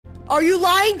Are you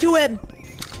lying to him?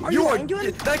 Are you are lying to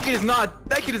him? that kid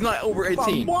is not over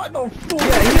 18. What the fuck?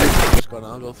 Yeah, he is. Just go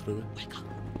down, go through it.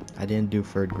 I didn't do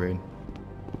 3rd grade.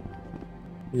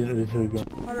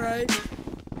 Alright.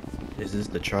 Is this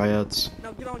the tryouts?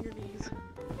 Now get on your knees.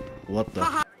 What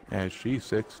the? Yeah, she's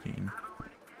 16.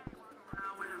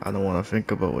 I don't want to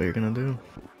think about what you're gonna do.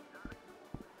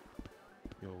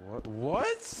 Yo, what?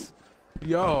 What?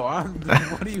 Yo,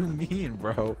 what do you mean,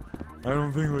 bro? I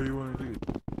don't think what you want to do.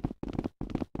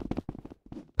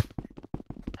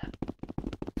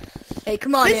 Hey,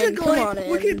 come on in, come on in.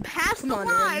 We can pass the on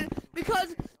line in.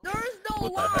 because there is no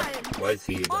What the line heck? Why is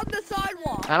he? on the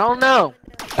sidewalk. I don't know.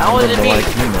 That I wasn't don't know me.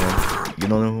 like you, man. You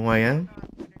don't know who I am?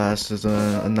 Class is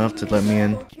enough to let me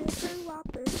in. I'm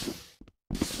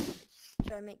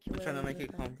trying to make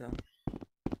it calm down.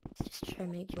 Just try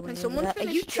to make your way. Can someone Are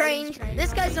finish you trained? Jordan's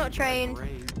This guy's not trained.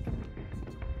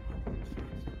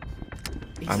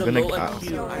 I'm gonna Even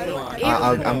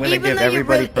give though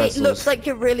everybody it pretzels. looks like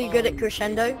you're really good at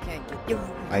crescendo.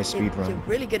 I speedrun. You're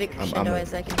really good at crescendo,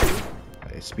 as I can see.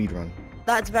 I speedrun.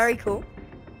 That's very cool.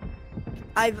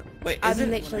 I'm Wait,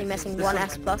 literally missing one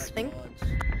S plus thing.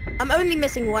 I'm only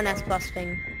missing one S plus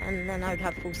thing, and then I would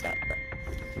have full set.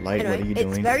 But Light, anyway, what are you it's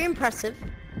doing? very impressive.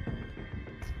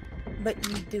 But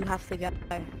you do have to go.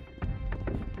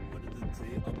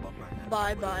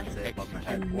 Bye bye.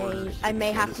 I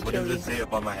may have to What kill does you. it say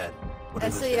above my head? What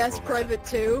does it say SAS above my head? private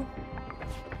 2.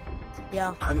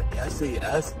 Yeah. I'm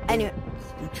SAS. Anyway,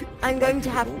 I'm going to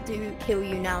have to kill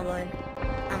you now, though.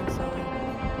 I'm sorry.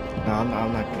 No,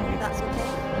 I'm not gonna. That's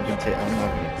okay. I'm not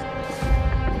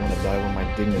gonna. I'm gonna die with my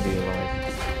dignity alive.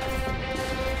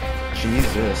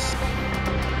 Jesus.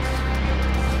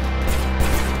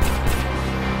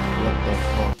 What the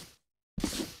fuck?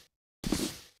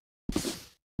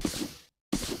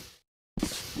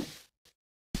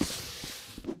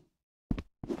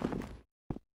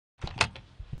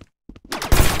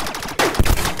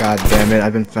 God damn it,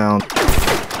 I've been found.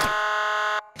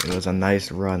 It was a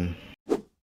nice run.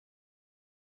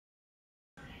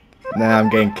 Nah, I'm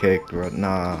getting kicked, bro.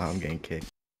 Nah, I'm getting kicked.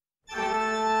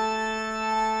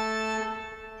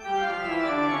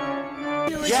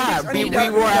 Yeah, we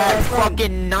were at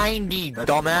fucking 90,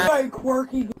 dumbass.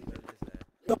 Quirky.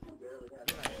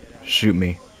 Shoot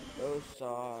me. Those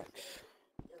socks.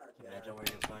 Imagine where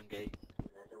you're going, gay.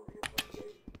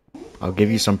 I'll give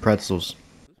you some pretzels.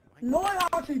 No, I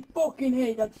actually fucking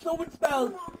hate that. Someone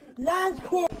spelled Lance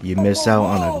Court. You miss out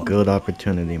on a good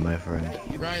opportunity, my friend.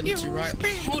 Right, you're right.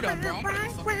 Hold up, bro.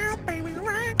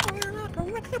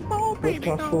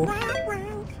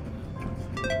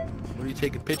 What are you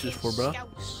taking pictures for, bro?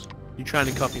 You trying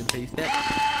to copy and paste that?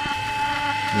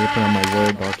 You put on my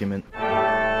Word document.